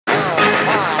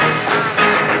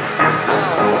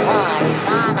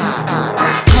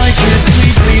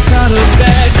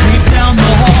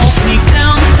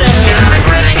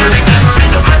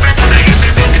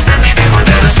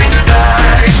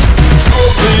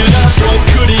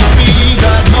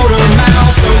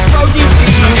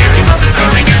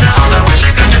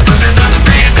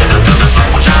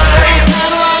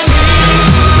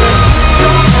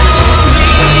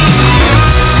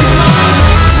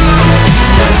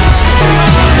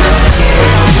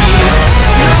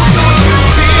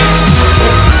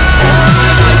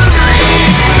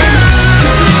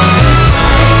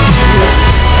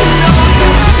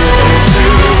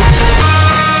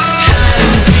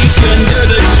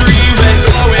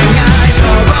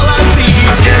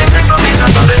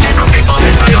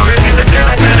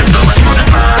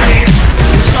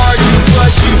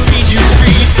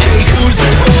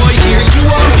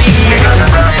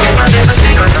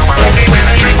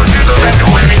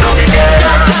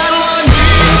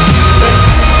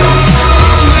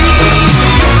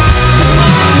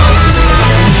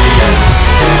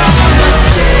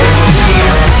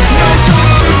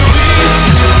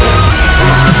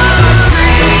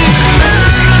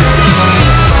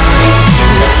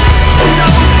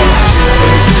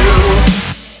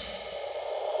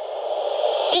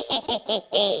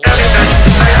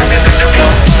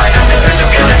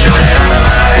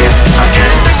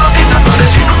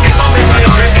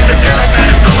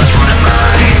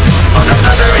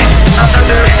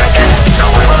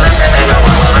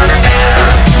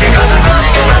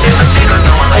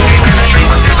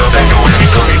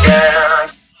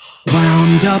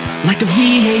Wound up like a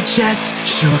VHS,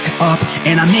 shook up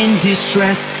and I'm in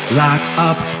distress. Locked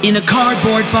up in a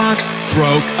cardboard box,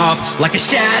 broke up like a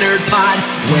shattered pot.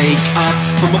 Wake up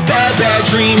from a bad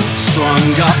dream,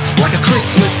 strung up like a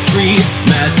Christmas tree.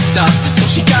 Messed up, so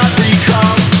she got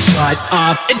recalled. Shut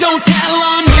up and don't tell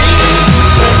on me.